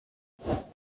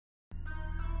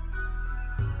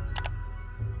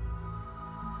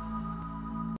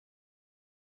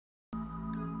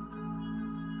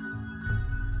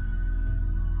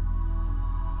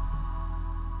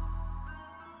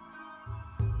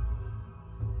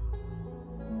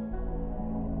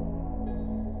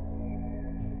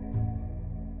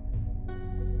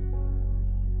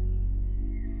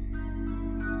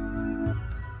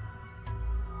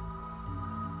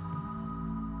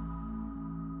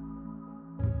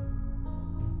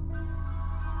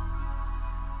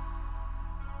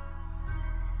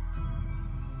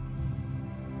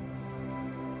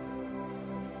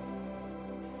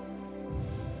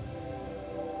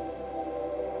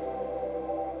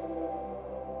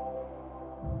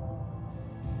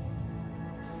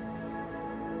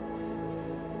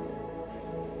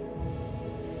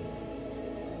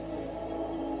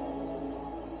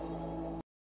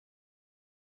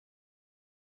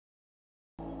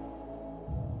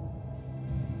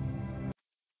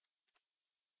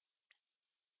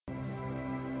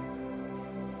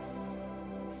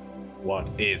What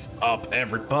is up,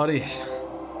 everybody?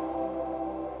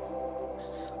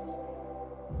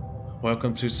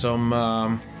 Welcome to some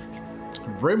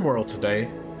Rimworld today.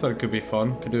 Thought it could be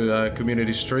fun. Could do a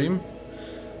community stream.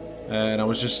 And I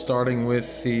was just starting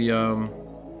with the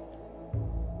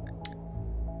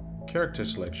character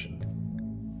selection.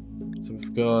 So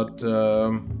we've got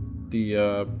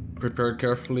the prepared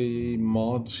carefully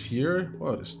mod here.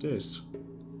 What is this?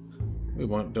 We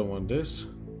don't want this.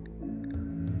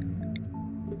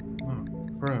 Oh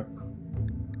crap!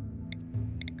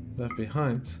 Left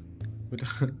behind.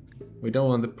 We don't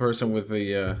want the person with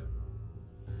the.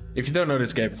 If you don't know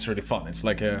this game, it's really fun. It's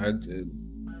like a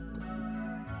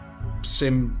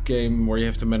sim game where you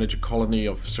have to manage a colony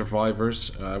of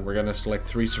survivors. We're gonna select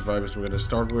 3 survivors we're gonna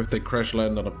start with. They crash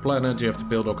land on a planet. You have to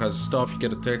build all kinds of stuff. You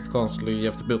get attacked constantly. You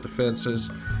have to build defenses.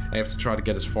 And you have to try to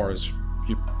get as far as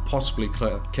you possibly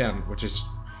can, which is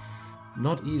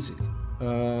not easy.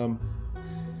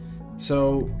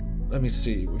 So let me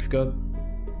see. We've got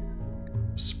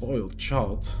spoiled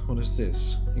child. What is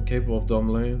this? Incapable of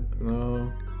dominating?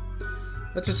 No.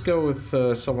 Let's just go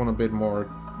with someone a bit more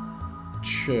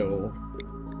chill.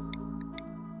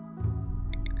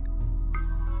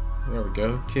 There we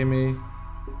go. Kimmy.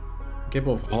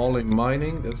 Capable of hauling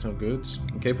mining. That's no good.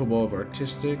 Incapable of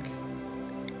artistic.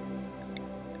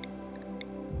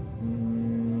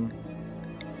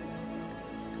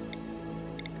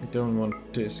 I don't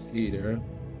want this either.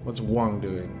 What's Wang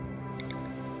doing?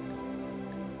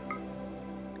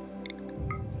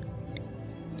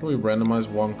 Can we randomize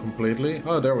Wang completely?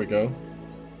 Oh, there we go.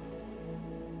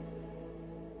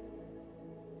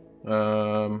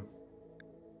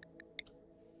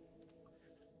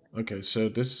 Okay, so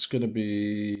this is gonna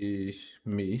be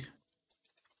me.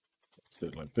 Let's do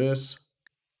it like this.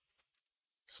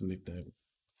 It's a nickname.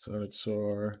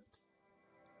 Dinosaur.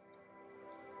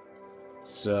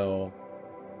 Cell.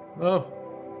 Oh.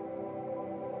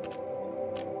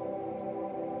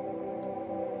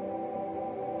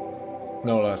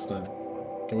 No last name.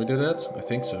 Can we do that? I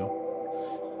think so.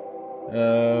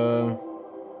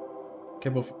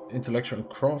 Capable of intellectual and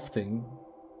crafting.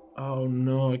 Oh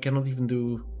no, I cannot even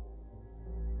do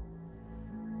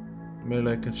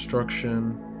melee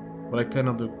construction. But I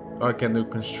cannot do. I can do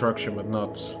construction, but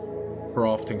not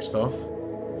crafting stuff.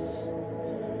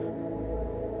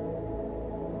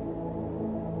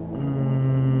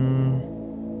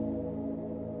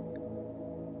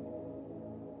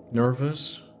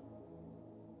 Nervous.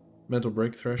 Mental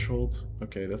break threshold.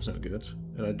 Okay, that's not good.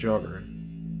 And a jogger.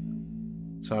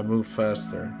 So I move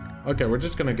faster. Okay, we're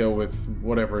just gonna go with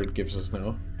whatever it gives us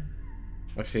now.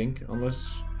 I think.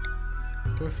 Unless...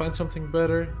 Can we find something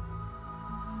better?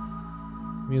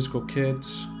 Musical kid.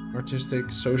 Artistic.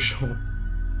 Social.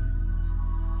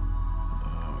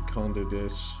 I can't do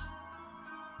this.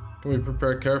 Can we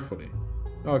prepare carefully?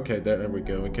 Okay, there we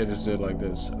go. We can just do it like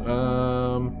this.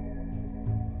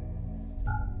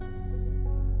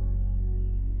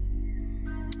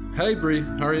 Hey Bree,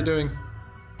 how are you doing?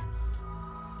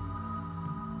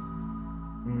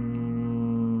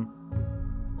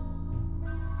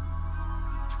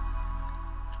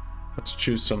 Let's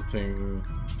choose something.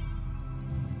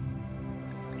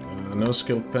 No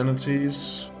skill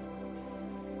penalties.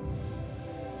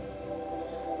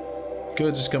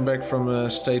 Good, just come back from the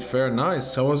state fair.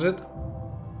 Nice, how was it?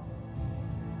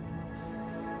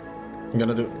 I'm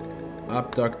gonna do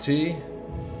abductee.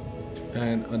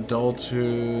 And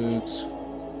adulthood.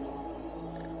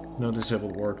 No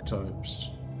disabled work types.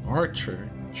 Archer,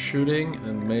 shooting,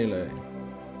 and melee.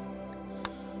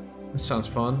 That sounds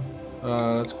fun.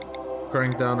 Let's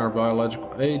crank down our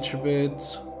biological age a bit.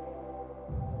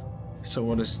 So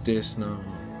what is this now?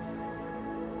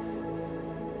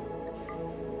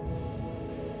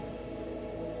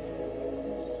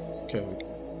 Okay.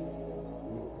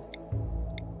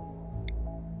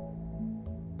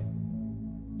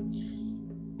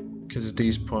 Because of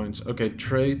these points. Okay,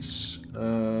 traits.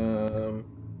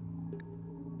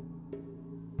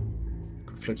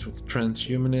 Conflicts with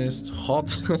transhumanist.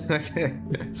 Hot.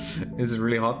 Is it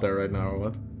really hot there right now or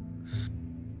what?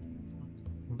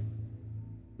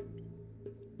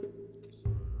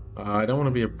 I don't want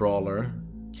to be a brawler.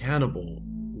 Cannibal.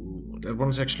 Ooh, that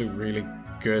one's actually really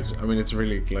good. I mean, it's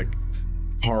really like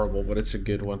horrible, but it's a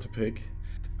good one to pick.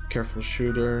 Careful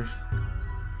shooter.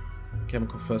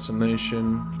 Chemical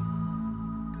fascination.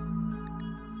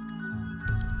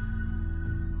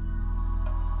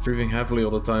 Breathing heavily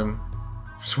all the time.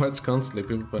 Sweats constantly,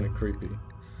 people find it creepy.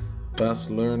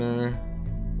 Fast learner.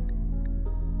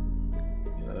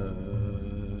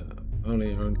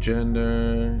 Only your own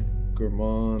gender.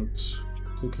 Gourmand.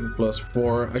 Cooking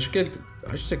 +4. I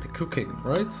should take the cooking,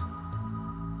 right?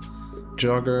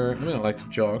 Jogger. I mean, I like to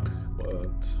jog,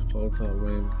 but volatile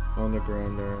wave,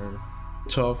 undergrounder,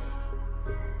 tough.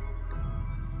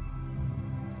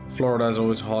 Florida is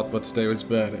always hot, but today it's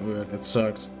bad. It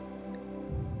sucks.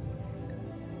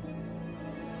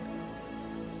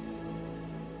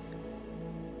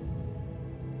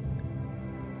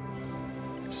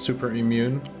 Super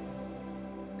immune.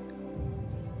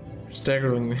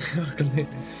 Staggeringly ugly.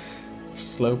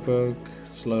 Slowpoke,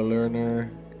 slow learner,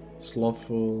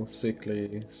 slothful,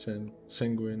 sickly,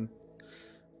 sanguine.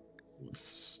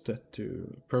 What's that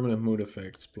do? Permanent mood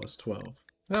effects plus 12.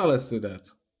 Now let's do that.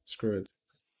 Screw it.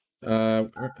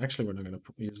 Actually, we're not gonna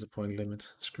use the point limit.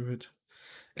 Screw it.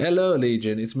 Hello,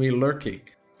 Legion. It's me lurking.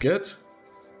 Good.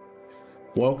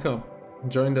 Welcome.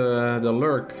 Join the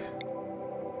lurk.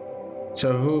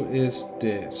 So who is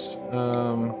this?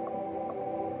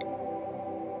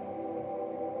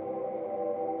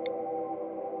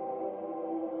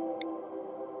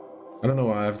 I don't know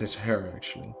why I have this hair,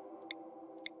 actually.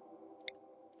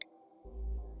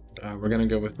 We're gonna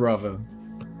go with Bravo.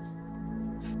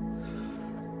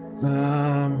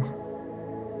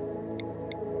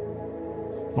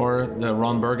 Or the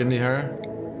Ron Burgundy hair.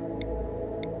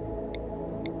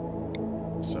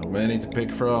 So many to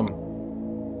pick from.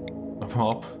 A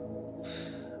mop.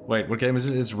 Wait, what game is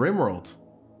it? It's Rimworld.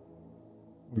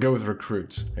 Go with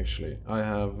Recruit, actually. I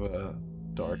have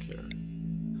dark hair.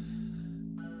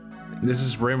 This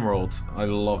is Rimworld. I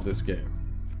love this game.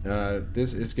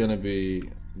 This is gonna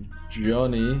be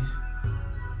Johnny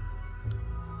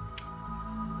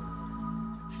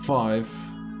 5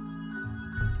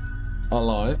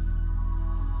 alive.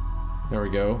 There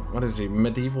we go. What is he?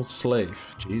 Medieval slave.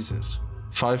 Jesus.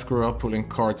 5 grew up pulling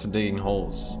carts and digging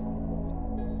holes.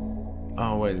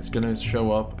 Oh wait, it's gonna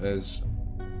show up as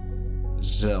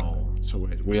Zell. So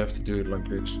wait, we have to do it like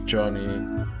this.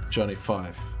 Johnny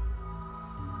 5.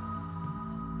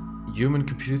 Human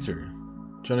computer.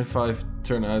 Johnny 5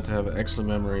 turned out to have an excellent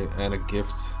memory and a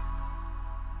gift.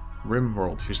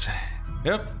 Rimworld, you say?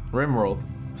 Yep, Rimworld.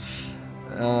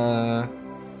 The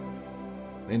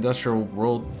industrial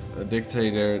world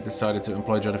dictator decided to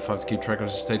employ Johnny 5 to keep track of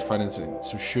his state financing.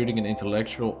 So shooting and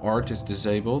intellectual art is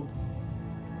disabled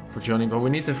for Johnny, but we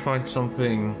need to find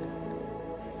something.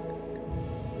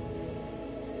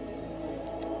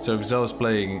 So if Zell is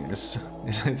playing, is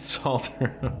it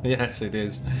Salter? Yes, it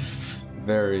is.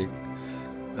 Very.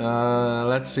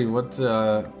 Let's see what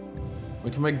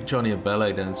we can make Johnny a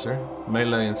ballet dancer,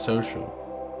 melee and social.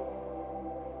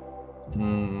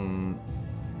 No,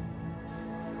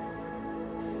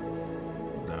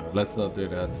 let's not do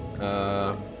that.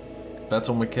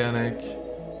 Battle mechanic,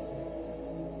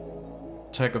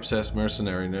 tech obsessed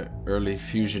mercenary in the early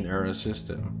fusion era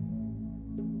system.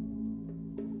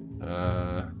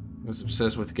 Was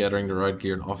obsessed with gathering the right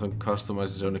gear and often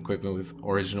customized his own equipment with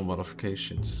original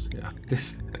modifications. Yeah,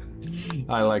 this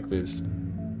I like this.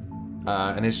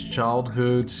 In his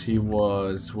childhood, he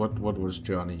was what was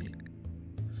Johnny?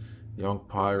 Young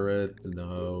pirate?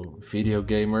 No, video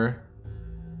gamer.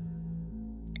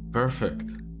 Perfect.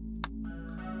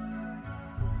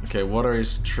 Okay, what are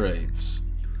his traits?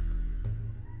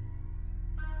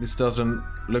 This doesn't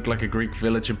look like a Greek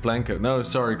village in Planko. No,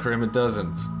 sorry, Krim, it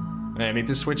doesn't. I need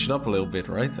to switch it up a little bit,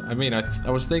 right? I mean,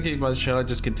 I was thinking about, shall I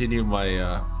just continue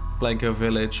my Planko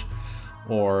village?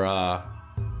 Or I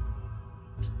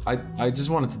just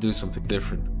wanted to do something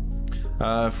different.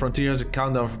 Frontier has a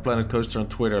countdown for Planet Coaster on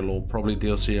Twitter, lol, probably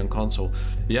DLC on console.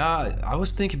 Yeah, I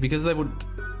was thinking because they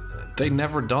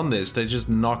never done this. They just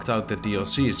knocked out the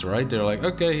DLCs, right? They're like,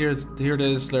 okay, here it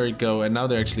is, there you go. And now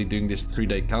they're actually doing this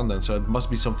 3-day countdown, so it must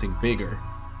be something bigger.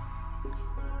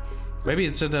 Maybe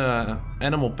it's an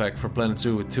animal pack for Planet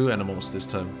Zoo with 2 animals this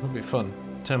time. That'd be fun.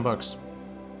 $10.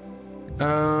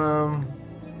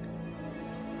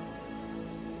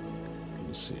 Let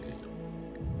me see.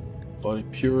 Body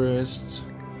purist.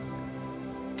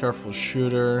 Careful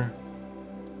shooter.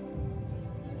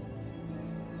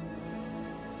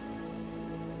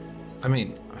 I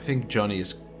mean, I think Johnny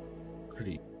is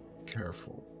pretty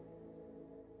careful.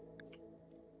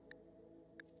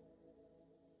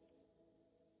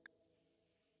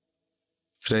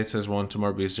 Today it says 1,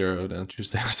 tomorrow be 0, then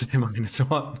Tuesday will say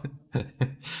 -1.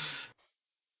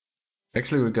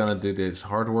 Actually, we're gonna do this.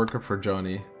 Hard worker for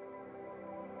Johnny.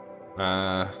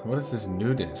 What is this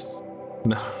nudist?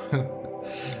 No.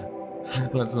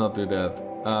 Let's not do that.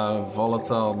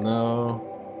 Volatile, no.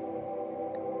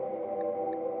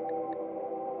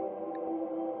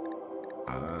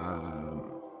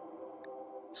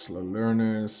 Slow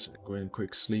learners, going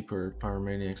quick sleeper,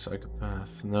 pyromaniac,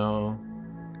 psychopath, no.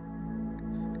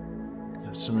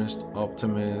 Pessimist,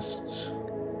 optimist,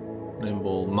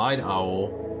 Nimble. Night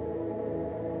owl.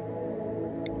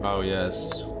 Oh,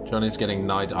 yes. Johnny's getting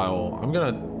night owl. I'm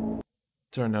gonna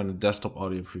turn down the desktop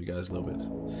audio for you guys a little bit.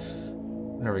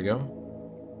 There we go.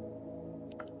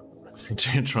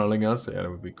 You're trolling us? Yeah, that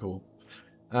would be cool.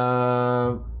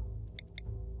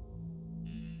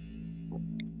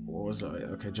 What was I?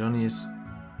 Okay, Johnny is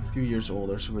a few years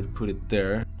older, so we'll put it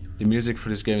there. The music for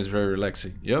this game is very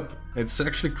relaxing. Yep, it's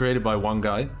actually created by one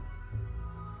guy.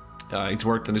 He's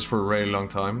worked on this for a really long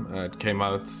time. It came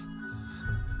out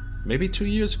maybe 2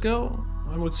 years ago,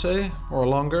 I would say, or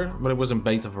longer, but it was in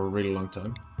beta for a really long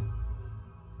time.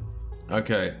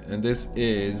 Okay, and this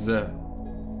is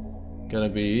gonna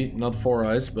be not Four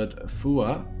Eyes, but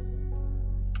Fua.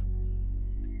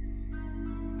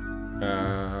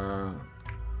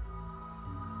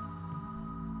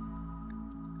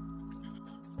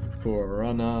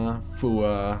 Fuarana,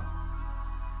 Fua,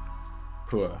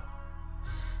 Pua.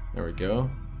 There we go.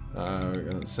 We're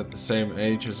gonna set the same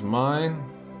age as mine.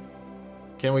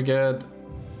 Can we get...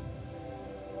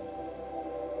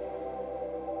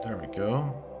 There we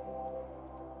go.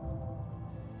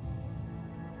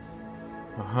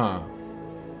 Aha.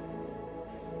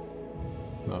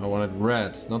 No, I wanted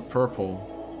red, not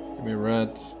purple. Give me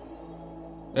red.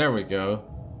 There we go.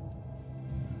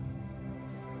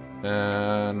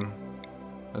 And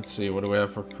let's see, what do we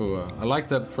have for Pua? I like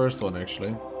that first one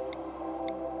actually.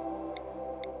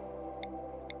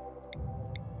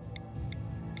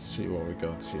 Let's see what we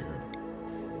got here.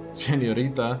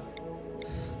 Senorita.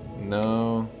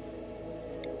 No.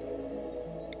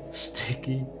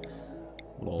 Sticky.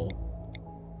 Lol.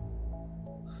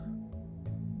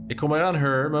 Ik kom eraan,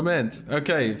 her. Moment.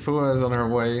 Okay, Fua is on her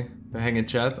way to hang in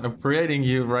chat. I'm creating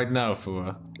you right now,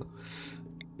 Fua.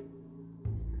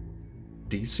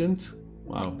 Decent?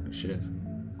 Wow, shit.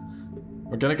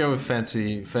 We're gonna go with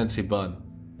fancy bun.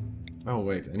 Oh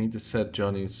wait, I need to set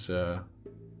Johnny's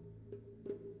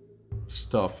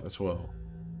stuff as well.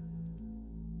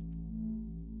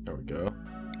 There we go.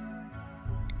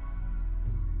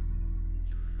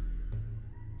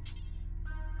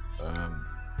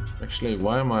 Actually,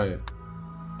 why am I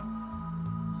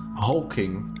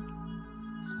hulking?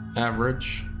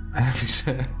 Average.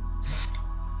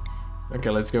 Okay,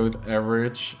 let's go with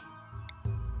average.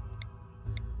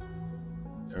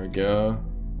 There we go.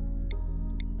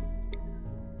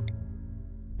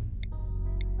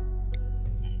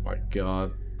 Oh my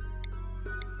god.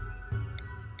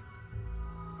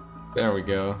 There we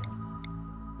go.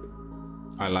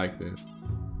 I like this.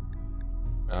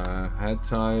 Head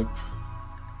type.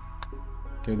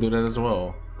 Can we do that as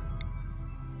well?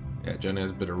 Yeah, Johnny has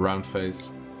a bit of round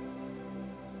face.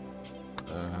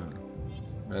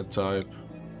 Head type.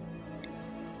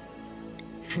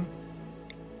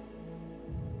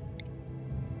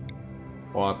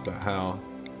 What the hell?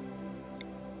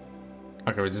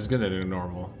 Okay, we're just gonna do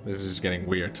normal. This is getting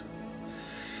weird.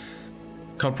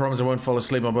 Can't promise I won't fall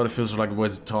asleep. My body feels like a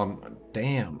wasted time.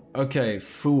 Damn. Okay,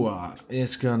 Fua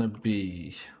is gonna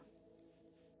be...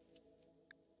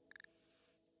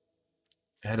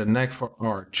 Had a knack for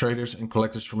art. Traders and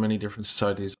collectors from many different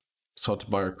societies sought to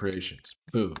buy her creations.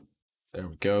 Boom. There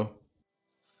we go.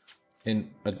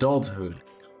 In adulthood,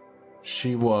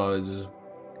 she was...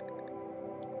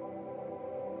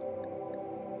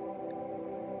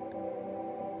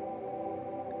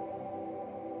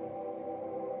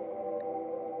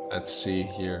 Let's see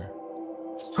here.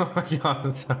 Oh my god,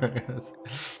 I'm sorry.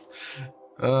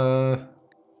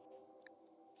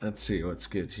 Let's see what's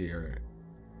good here.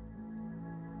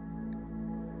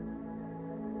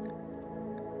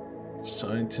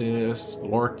 Scientist,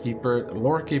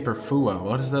 lorekeeper Fua.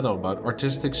 What is that all about?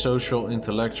 Artistic, social,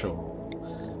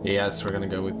 intellectual. Yes, we're gonna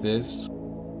go with this.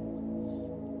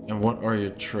 And what are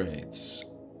your traits?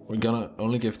 We're gonna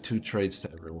only give 2 traits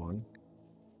to everyone.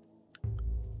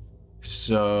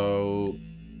 So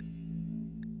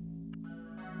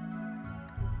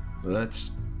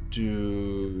let's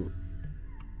do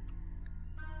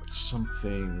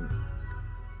something.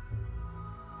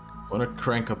 I want to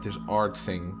crank up this art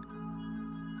thing.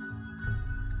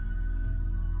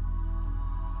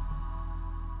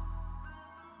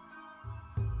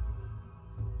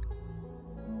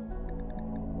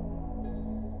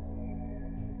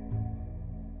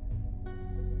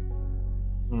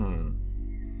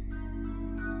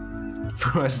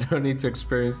 Fuas don't need to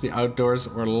experience the outdoors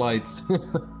or lights.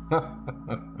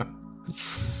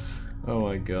 Oh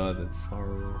my god, that's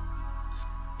horrible.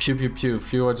 Pew pew pew.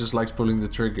 Fua just likes pulling the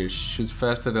triggers. Shoots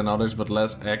faster than others but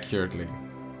less accurately.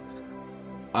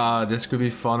 This could be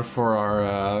fun for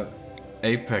our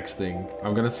Apex thing.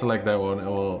 I'm gonna select that one and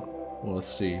we'll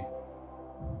see.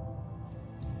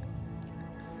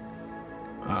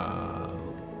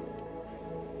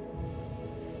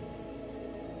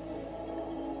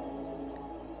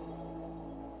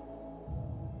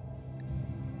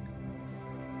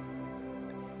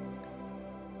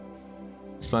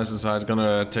 It's nice inside.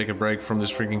 Gonna take a break from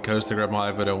this freaking coast to grab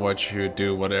my iPad and watch you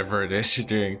do whatever it is you're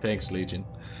doing. Thanks, Legion.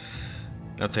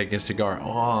 Now taking a cigar.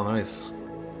 Oh, nice.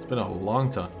 It's been a long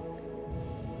time.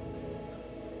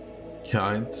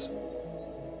 Kind.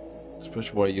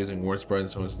 Especially while using word spread and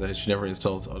so much that she never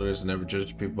insults others and never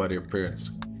judges people by their appearance.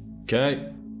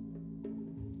 Okay.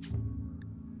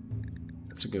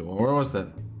 That's a good one. Where was that?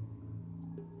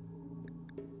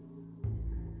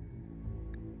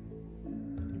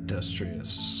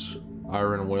 Industrious.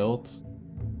 Rimworld.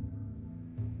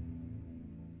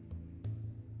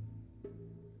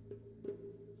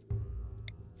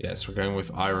 Yes, we're going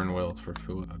with Rimworld for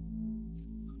Fua.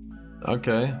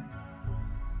 Okay.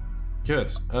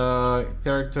 Good.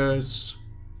 Characters.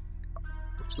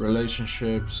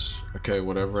 Relationships. Okay,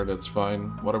 whatever, that's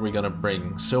fine. What are we gonna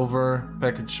bring? Silver,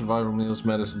 package, survival meals,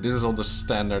 medicine. This is all the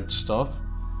standard stuff.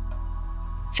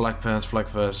 Flag pants, flag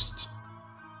vest.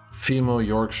 Female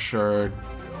Yorkshire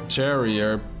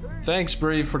Terrier. Thanks,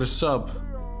 Bree, for the sub.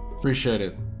 Appreciate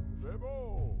it.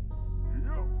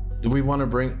 Do we want to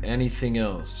bring anything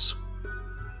else?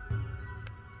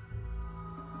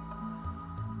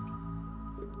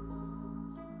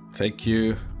 Thank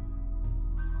you.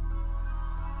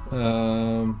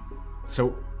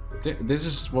 So this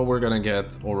is what we're gonna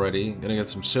get already. Gonna get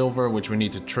some silver, which we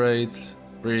need to trade.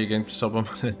 Bree going to sub them.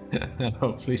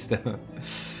 Oh, please don't.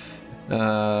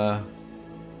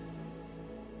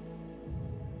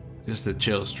 Just a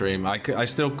chill stream. I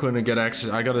still couldn't get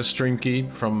access. I got a stream key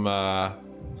from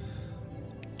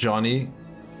Johnny,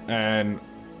 and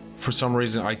for some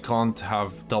reason I can't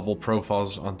have double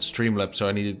profiles on Streamlabs, so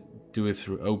I need to do it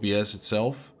through OBS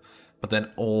itself. But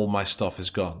then all my stuff is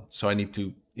gone, so I need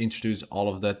to introduce all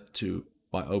of that to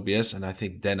my OBS, and I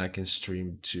think then I can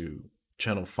stream to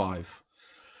channel 5.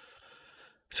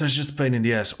 So it's just a pain in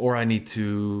the ass, or I need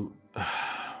to...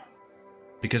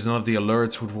 because none of the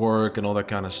alerts would work and all that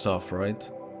kind of stuff, right?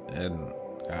 And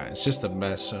it's just a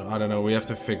mess, so I don't know, we have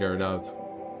to figure it out.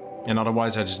 And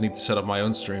otherwise I just need to set up my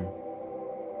own stream.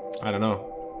 I don't know.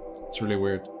 It's really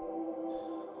weird.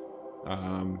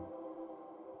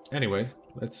 Anyway,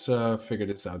 let's figure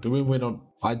this out. Do we want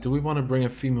to bring a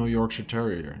female Yorkshire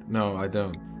Terrier? No, I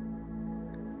don't.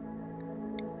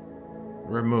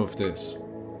 Remove this.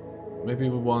 Maybe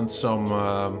we want some...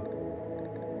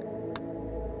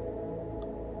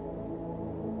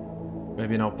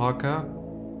 maybe an alpaca?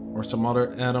 Or some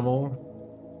other animal?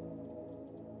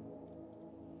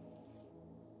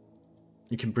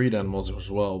 You can breed animals as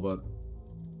well, but...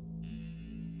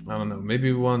 I don't know.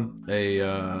 Maybe we want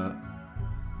a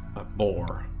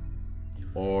boar.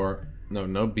 Or...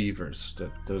 No beavers.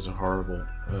 Those are horrible.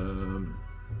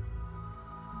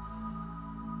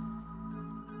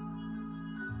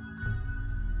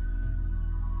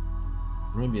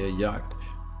 Maybe a yak.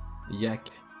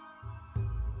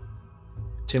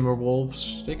 Timber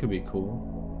wolves, they could be cool.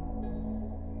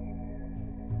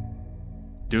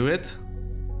 Do it?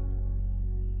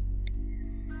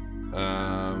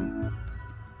 I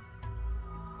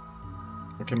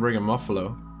can bring a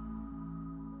muffalo.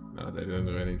 No, they don't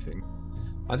do anything.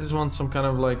 I just want some kind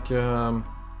of like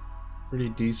pretty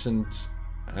decent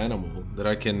animal that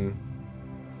I can...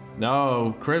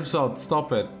 No, Crimson,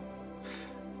 stop it.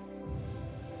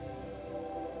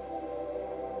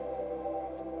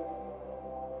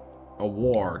 A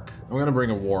warg. I'm gonna bring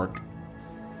a warg.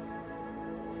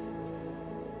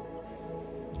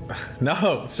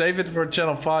 No, save it for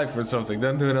channel 5 or something.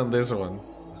 Don't do it on this one.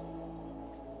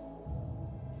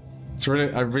 It's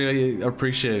really, I really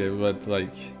appreciate it, but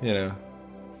like, you know.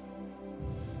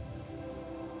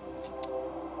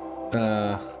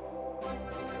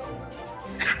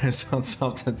 Chris on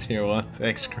something tier 1.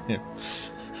 Thanks, Grim.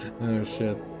 Oh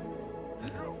shit.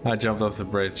 I jumped off the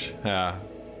bridge. Yeah.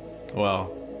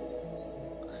 Well.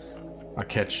 I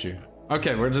catch you.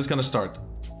 Okay, we're just gonna start.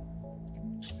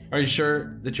 Are you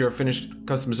sure that you're finished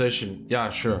customization? Yeah,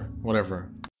 sure.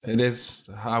 Whatever. It is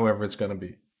however it's gonna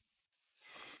be.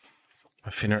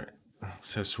 My finner,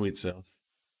 so sweet self.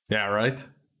 Yeah, right?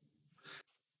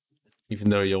 Even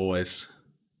though you always,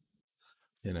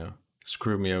 you know,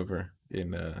 screw me over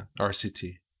in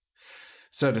RCT.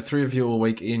 So the three of you will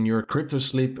wake in your crypto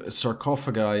sleep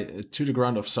sarcophagi to the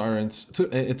ground of sirens, to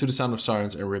the sound of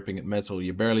sirens and ripping metal.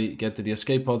 You barely get to the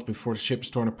escape pods before the ship is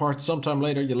torn apart. Sometime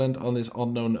later, you land on this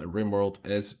unknown Rimworld.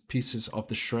 As pieces of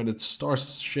the shredded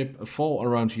starship fall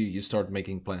around you, you start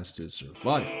making plans to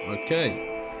survive. Okay.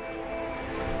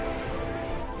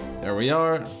 There we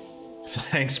are.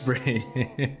 Thanks, Brie.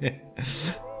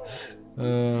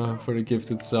 For the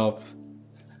gifted sub.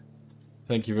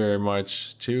 Thank you very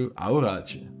much to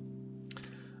Auraatje.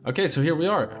 Okay, so here we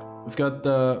are. We've got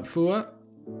Fua.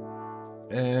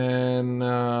 And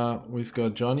we've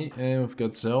got Johnny and we've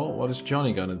got Zell. What is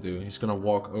Johnny gonna do? He's gonna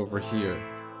walk over here.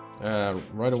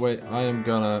 Right away, I am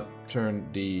gonna turn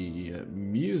the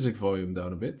music volume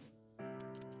down a bit.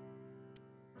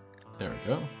 There we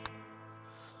go.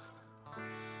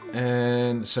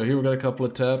 And so here we got a couple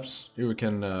of tabs. Here we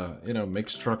can, you know, make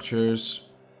structures,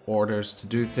 orders to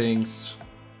do things,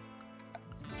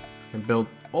 and build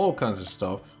all kinds of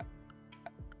stuff.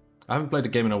 I haven't played the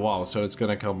game in a while, so it's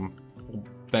gonna come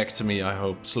back to me, I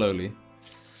hope, slowly.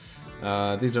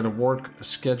 These are the work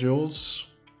schedules.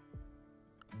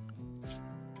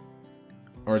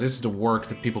 Or this is the work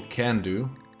that people can do.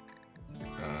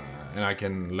 And I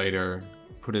can later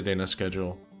put it in a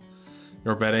schedule.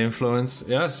 You're a bad influence?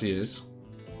 Yes, he is.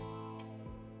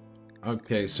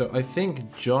 Okay, so I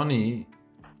think Johnny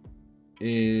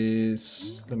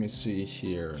is... Let me see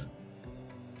here.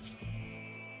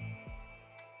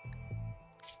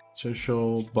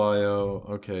 Social, bio,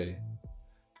 okay.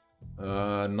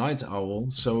 Night owl,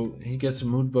 so he gets a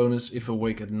mood bonus if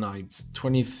awake at night.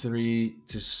 23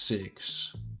 to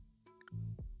 6.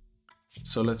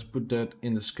 So let's put that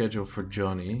in the schedule for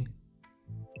Johnny.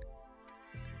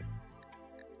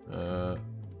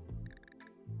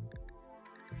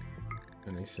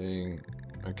 Anything?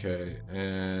 Okay,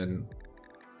 and...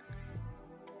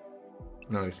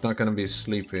 No, he's not gonna be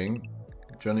sleeping.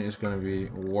 Johnny is gonna be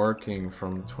working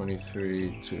from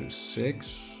 23 to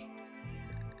 6.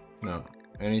 No,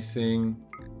 anything.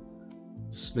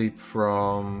 Sleep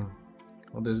from...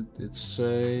 What does it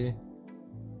say?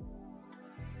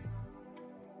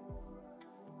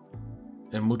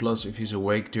 And mood loss if he's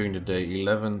awake during the day,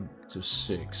 11 to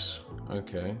 6.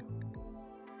 Okay.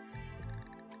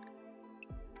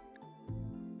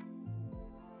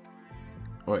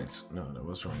 Wait, no, that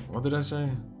was wrong. What did I say?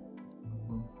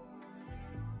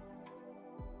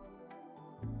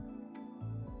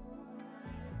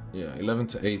 Yeah, 11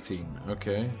 to 18.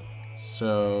 Okay.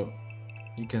 So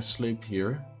you can sleep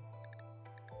here.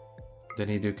 Then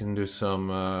you can do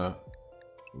some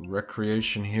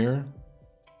recreation here.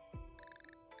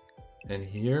 And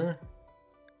here.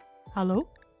 Hallo?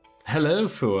 Hello,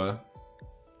 Fua.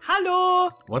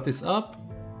 Hallo! What is up?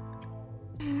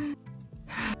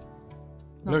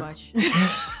 Not Look. much.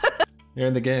 You're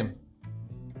in the game.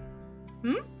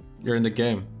 Hmm? You're in the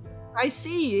game. I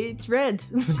see, it's red.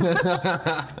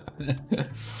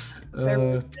 Very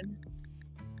red.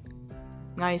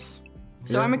 Nice.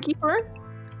 So yeah. I'm a keeper?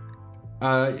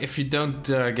 If you don't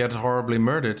get horribly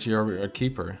murdered, you're a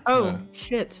keeper. Oh,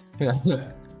 shit.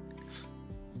 Yeah.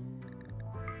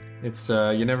 It's,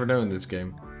 you never know in this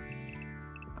game.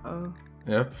 Oh.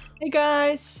 Yep. Hey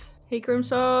guys! Hey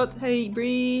Crimsot! Hey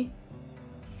Bree!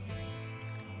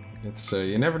 It's,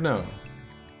 you never know.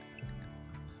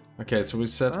 Okay, so we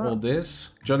set all this.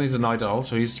 Johnny's a night owl,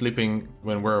 so he's sleeping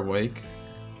when we're awake.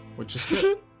 Which is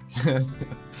good. Yeah,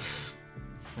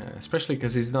 especially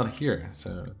because he's not here,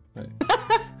 so... Hey,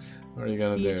 what are you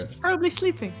gonna do? He's probably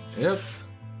sleeping. Yep.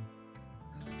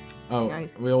 Oh,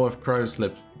 Nice. we all have crow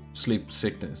sleep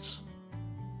sickness.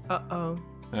 Uh-oh.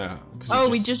 Yeah. Oh,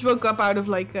 we just woke up out of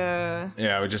like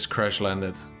Yeah, we just crash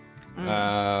landed.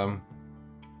 Mm.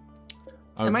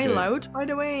 Okay. Am I loud, by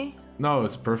the way? No,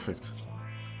 it's perfect.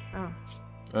 Oh.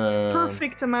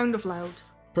 Perfect amount of loud.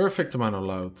 Perfect amount of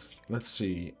loud. Let's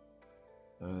see.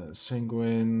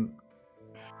 Sanguine.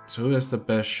 So who has the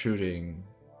best shooting?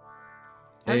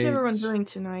 How's everyone doing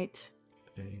tonight?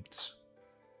 8,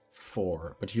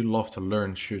 4. But you love to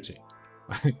learn shooting.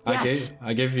 Yes.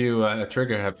 I gave you a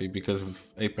trigger happy because of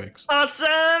Apex.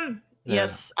 Awesome! Yeah,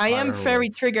 yes, I am very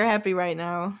trigger happy right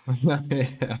now.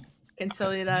 Yeah. Can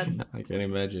tell you that. I can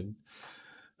imagine.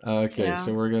 Okay, Yeah.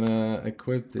 so we're gonna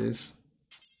equip this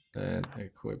and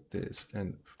equip this,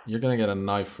 and you're gonna get a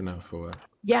knife for now, for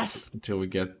Yes! until we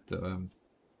get.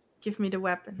 Give me the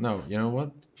weapon. No, you know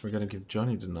what? We're gonna give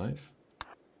Johnny the knife,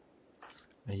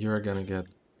 and you're gonna get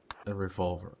a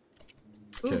revolver.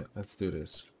 Okay, Ooh. let's do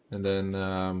this, and then.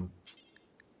 Oh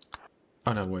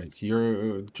no, wait.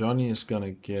 Johnny is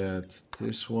gonna get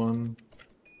this one.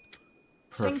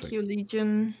 Perfect. Thank you,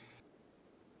 Legion.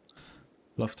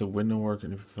 Love the window work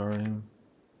in the vivarium.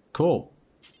 Cool.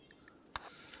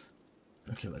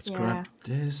 Okay, let's grab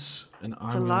this, and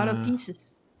It's a lot of pieces.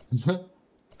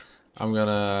 I'm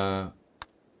gonna.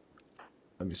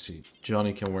 Let me see.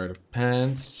 Johnny can wear the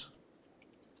pants.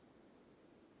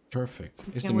 Perfect.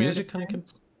 Is the music gonna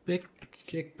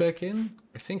kick back in?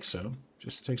 I think so.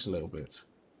 Just takes a little bit.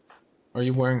 Are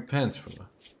you wearing pants, Fula?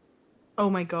 Oh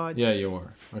my god. Yeah, you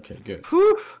are. Okay, good.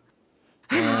 Whew.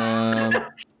 Um,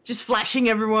 Just flashing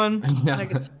everyone. yeah.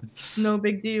 Like it's no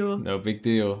big deal. No big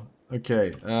deal.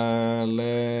 Okay,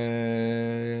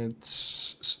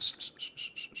 let's...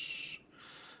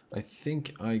 I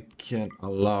think I can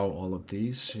allow all of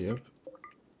these. Yep.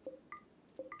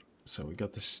 So we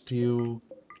got the steel,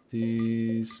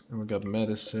 these, and we got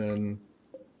medicine.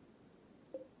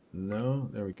 No,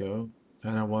 there we go.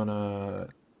 And I wanna...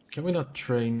 Can we not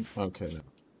train? Okay, no.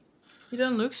 You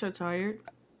don't look so tired.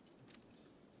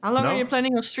 How long No? are you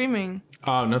planning on streaming?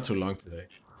 Oh, not too long today.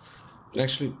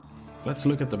 Actually, let's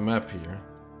look at the map here.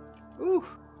 Ooh.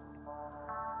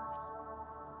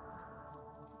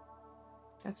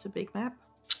 That's a big map.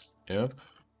 Yep.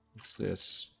 What's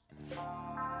this?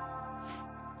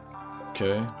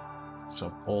 Okay.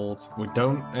 Some old... We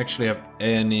don't actually have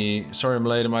any... Sorry, I'm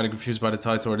late. I might have confused by the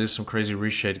title, or there's some crazy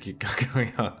reshade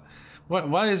going on.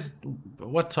 Why is...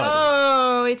 What title?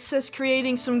 Oh, it says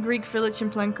creating some Greek village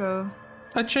in Planko.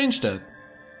 I changed that.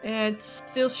 It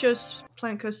still shows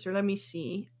Plant Coaster. Let me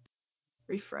see.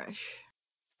 Refresh.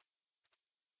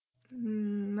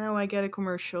 Now I get a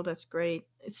commercial. That's great.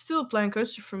 It's still Plant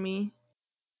Coaster for me.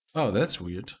 Oh, that's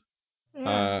weird.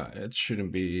 Yeah. It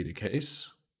shouldn't be the case.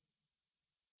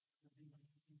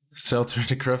 Sell through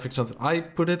the graphics on... I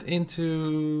put it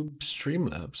into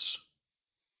Streamlabs.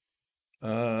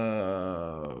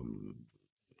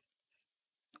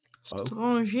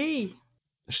 Stranger.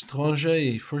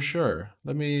 Stranger, for sure.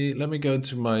 Let me go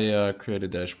to my creator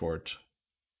dashboard.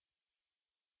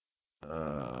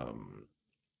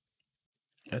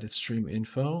 Edit stream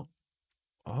info.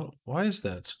 Oh, why is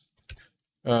that?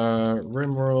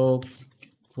 Rimworld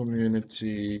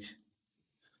community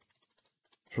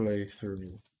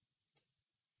playthrough.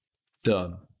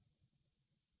 Done.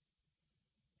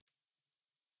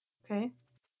 Okay.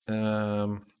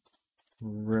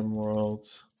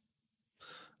 Rimworld.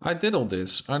 I did all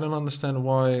this. I don't understand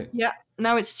why. Yeah,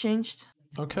 now it's changed.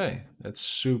 Okay, that's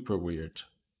super weird.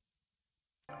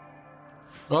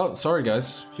 Well, sorry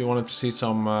guys. If you wanted to see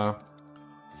some...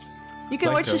 You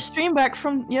can watch the stream back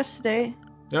from yesterday.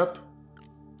 Yep.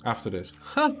 After this.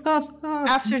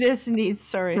 After this, indeed.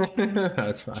 Sorry.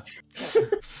 That's fine.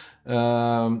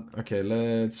 Okay,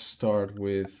 let's start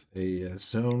with a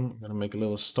zone. I'm gonna make a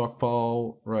little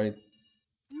stockpile right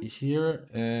here,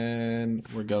 and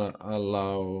we're gonna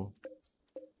allow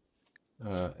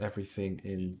everything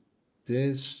in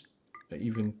this,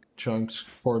 even chunks,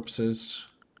 corpses.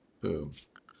 Boom.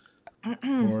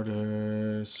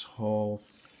 Orders, whole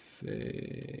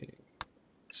thing.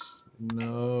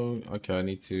 No. Okay, I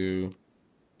need to...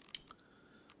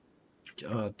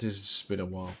 God, this has been a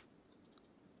while.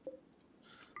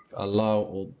 Allow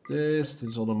all this.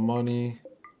 This is all the money.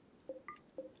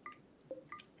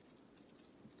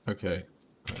 Okay,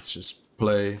 let's just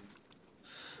play.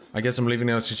 I guess I'm leaving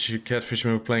now since you catfish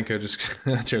me with Planko. Just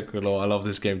joke, lol. I love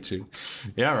this game too.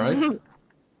 Yeah, right?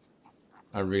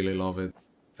 I really love it.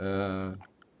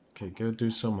 Okay, go do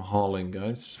some hauling,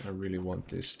 guys. I really want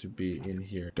this to be in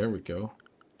here. There we go.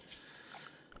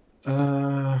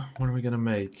 What are we gonna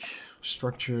make?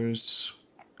 Structures.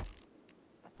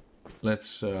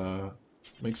 Let's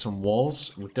make some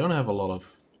walls. We don't have a lot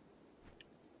of...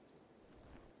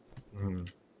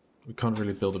 We can't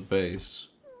really build a base.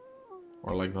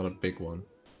 Or like not a big one.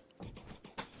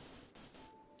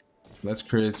 Let's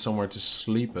create somewhere to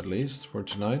sleep at least for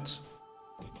tonight.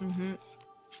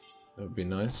 That would be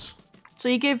nice. So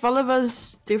you gave all of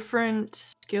us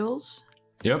different skills?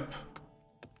 Yep.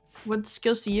 What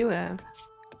skills do you have?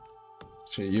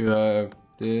 So you have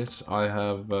this, I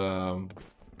have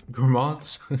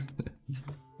Gourmand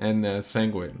and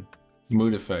Sanguine.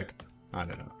 Mood effect. I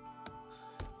don't know.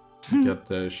 You got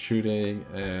the shooting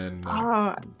and...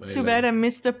 oh, too bad I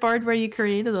missed the part where you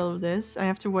created all of this. I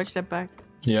have to watch that back.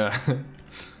 Yeah.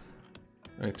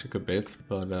 It took a bit,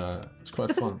 but it's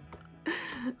quite fun.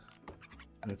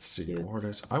 Let's see,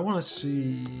 orders. I want to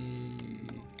see...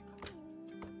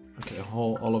 Okay,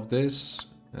 all of this.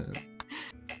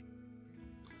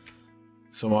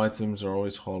 Some items are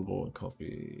always haulable and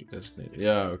copy designated.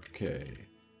 Yeah, okay.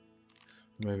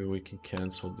 Maybe we can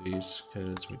cancel these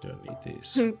because we don't need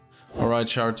these. Alright,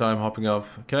 shower time, hopping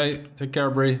off. Okay, take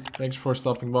care, Bree. Thanks for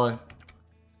stopping by.